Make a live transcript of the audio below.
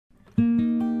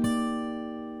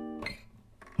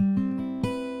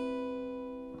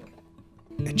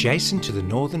Adjacent to the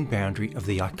northern boundary of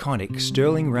the iconic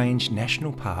Stirling Range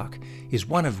National Park is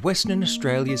one of Western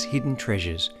Australia's hidden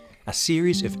treasures, a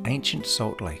series of ancient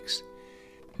salt lakes.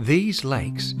 These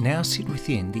lakes now sit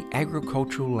within the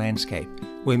agricultural landscape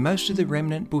where most of the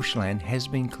remnant bushland has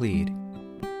been cleared.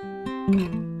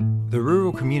 The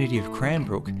rural community of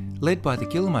Cranbrook, led by the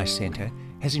Gillamii Centre,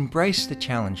 has embraced the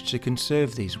challenge to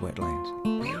conserve these wetlands.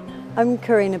 I'm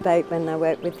Karina Bateman. I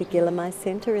work with the Gillamii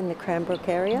Centre in the Cranbrook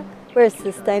area. We're a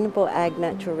sustainable ag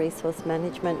natural resource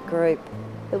management group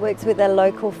that works with our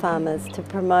local farmers to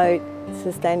promote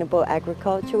sustainable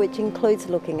agriculture, which includes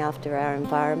looking after our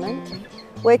environment.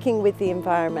 Working with the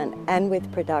environment and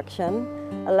with production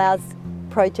allows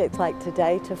projects like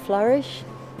today to flourish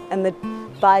and the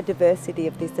biodiversity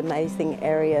of this amazing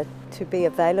area to be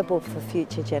available for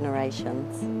future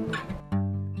generations.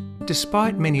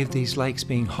 Despite many of these lakes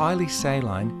being highly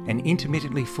saline and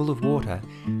intermittently full of water,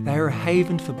 they are a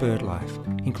haven for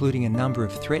birdlife, including a number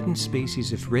of threatened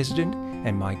species of resident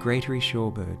and migratory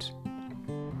shorebirds.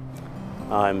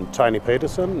 I'm Tony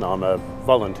Peterson. I'm a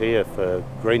volunteer for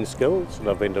Green Skills and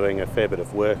I've been doing a fair bit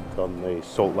of work on the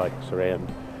salt lakes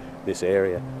around this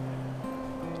area.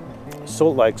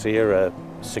 Salt lakes here are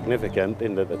significant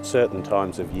in that at certain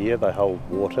times of year they hold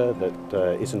water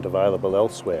that isn't available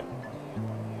elsewhere.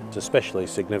 It's especially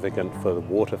significant for the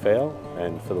waterfowl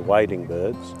and for the wading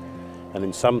birds, and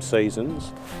in some seasons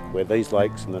where these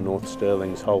lakes in the North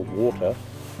Stirlings hold water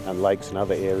and lakes in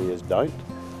other areas don't,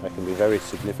 they can be very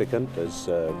significant as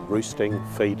roosting,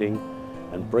 feeding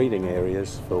and breeding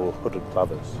areas for hooded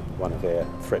plovers, one of our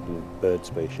threatened bird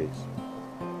species.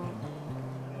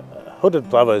 Hooded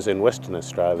plovers in Western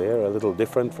Australia are a little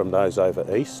different from those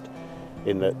over east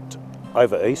in that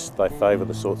over east they favour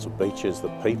the sorts of beaches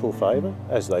that people favour,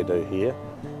 as they do here,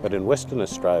 but in Western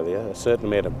Australia a certain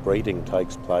amount of breeding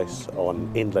takes place on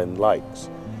inland lakes.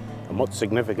 And what's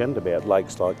significant about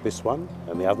lakes like this one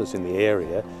and the others in the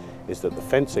area is that the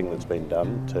fencing that's been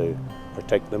done to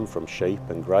protect them from sheep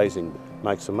and grazing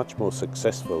makes them much more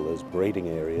successful as breeding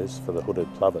areas for the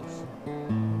hooded plovers.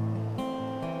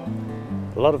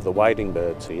 A lot of the wading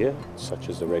birds here, such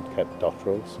as the red-capped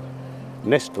dotterels,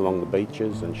 nest along the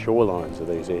beaches and shorelines of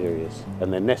these areas,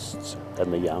 and their nests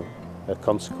and the young are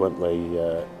consequently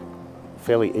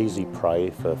fairly easy prey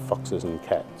for foxes and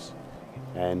cats.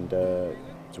 And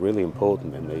it's really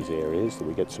important in these areas that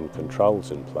we get some controls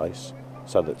in place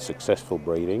so that successful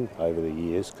breeding over the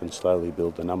years can slowly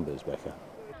build the numbers back up.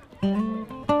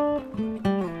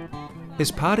 As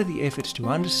part of the efforts to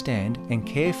understand and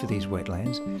care for these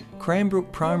wetlands,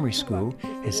 Cranbrook Primary School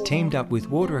has teamed up with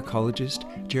water ecologist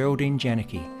Geraldine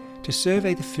Janicke to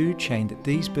survey the food chain that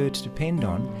these birds depend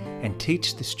on and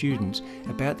teach the students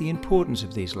about the importance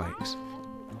of these lakes.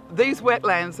 These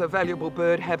wetlands are valuable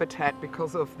bird habitat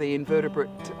because of the invertebrate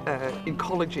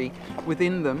ecology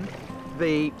within them.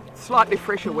 The slightly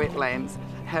fresher wetlands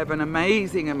have an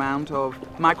amazing amount of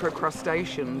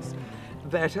microcrustaceans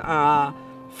that are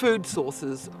food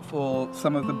sources for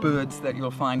some of the birds that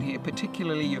you'll find here,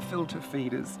 particularly your filter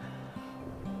feeders.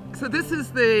 So this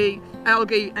is the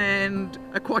algae and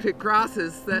aquatic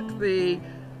grasses that the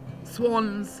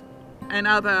swans and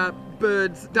other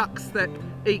birds, ducks that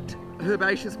eat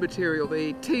herbaceous material,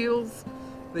 the teals,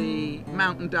 the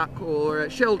mountain duck or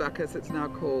shell duck as it's now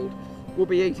called, will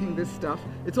be eating this stuff.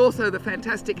 It's also the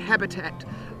fantastic habitat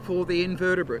for the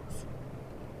invertebrates.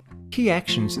 Key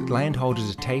actions that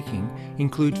landholders are taking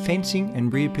include fencing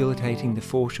and rehabilitating the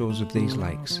foreshores of these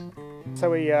lakes. So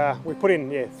we put in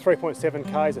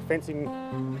 3.7 k's of fencing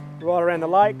right around the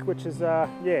lake, which is to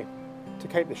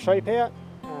keep the sheep out,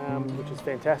 which is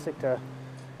fantastic.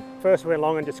 First we went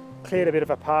along and just cleared a bit of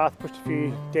a path, pushed a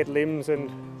few dead limbs and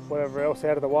whatever else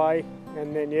out of the way,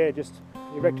 and then just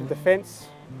erected the fence,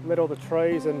 let all the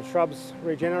trees and shrubs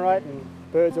regenerate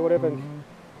and birds or whatever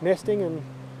nesting, and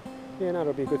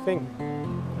it'll be a good thing.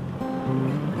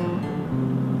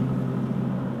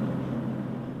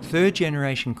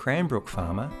 Third-generation Cranbrook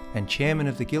farmer and chairman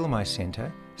of the Gillamii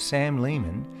Centre, Sam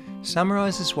Lehmann,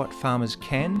 summarises what farmers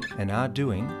can and are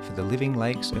doing for the living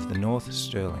lakes of the North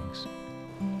Stirlings.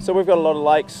 So we've got a lot of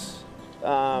lakes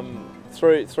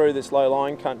through this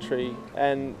low-lying country,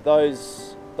 and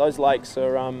those lakes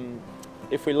are,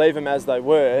 if we leave them as they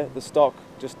were, the stock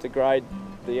just degrade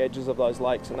the edges of those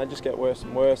lakes and they just get worse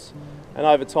and worse. And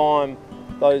over time,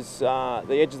 the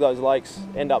edges of those lakes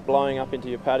end up blowing up into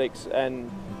your paddocks,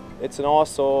 and it's an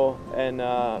eyesore, and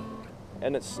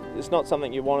it's not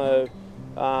something you want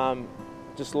to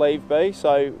just leave be.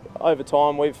 So over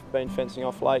time, we've been fencing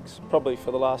off lakes probably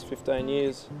for the last 15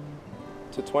 years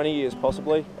to 20 years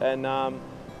possibly, and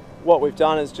what we've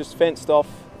done is just fenced off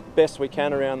best we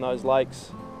can around those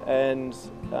lakes and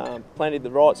planted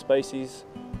the right species,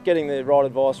 getting the right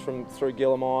advice through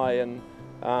Gillamii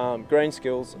and Green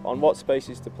Skills on what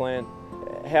species to plant,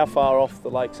 how far off the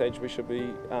lake's edge we should be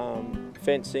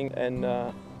fencing,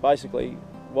 and basically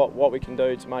what we can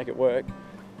do to make it work.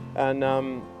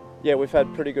 And yeah, we've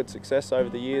had pretty good success over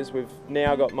the years. We've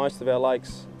now got most of our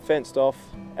lakes fenced off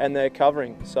and they're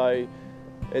covering, so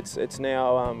it's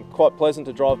now quite pleasant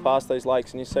to drive past these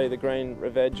lakes and you see the green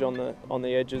reveg on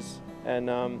the edges, and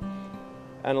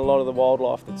a lot of the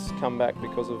wildlife that's come back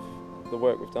because of the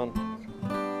work we've done.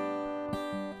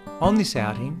 On this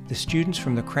outing, the students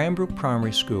from the Cranbrook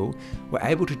Primary School were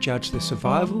able to judge the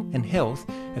survival and health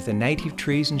of the native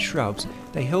trees and shrubs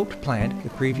they helped plant the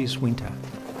previous winter.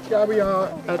 Here we are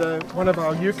at one of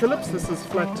our eucalypts. This is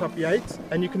flat top Yates,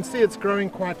 and you can see it's growing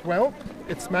quite well.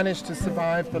 It's managed to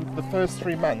survive the first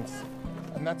 3 months,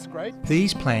 and that's great.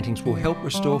 These plantings will help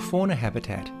restore fauna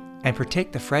habitat and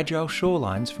protect the fragile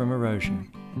shorelines from erosion.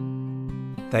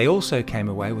 They also came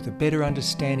away with a better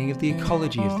understanding of the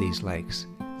ecology of these lakes,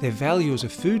 their value as a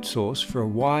food source for a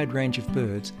wide range of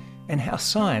birds, and how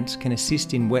science can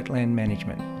assist in wetland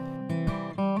management.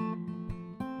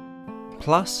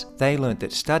 Plus, they learnt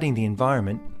that studying the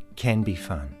environment can be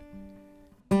fun.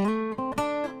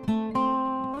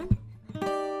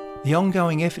 The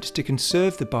ongoing efforts to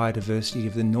conserve the biodiversity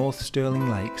of the North Stirling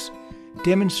Lakes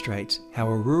demonstrates how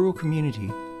a rural community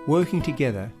working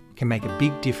together can make a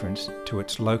big difference to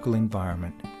its local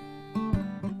environment.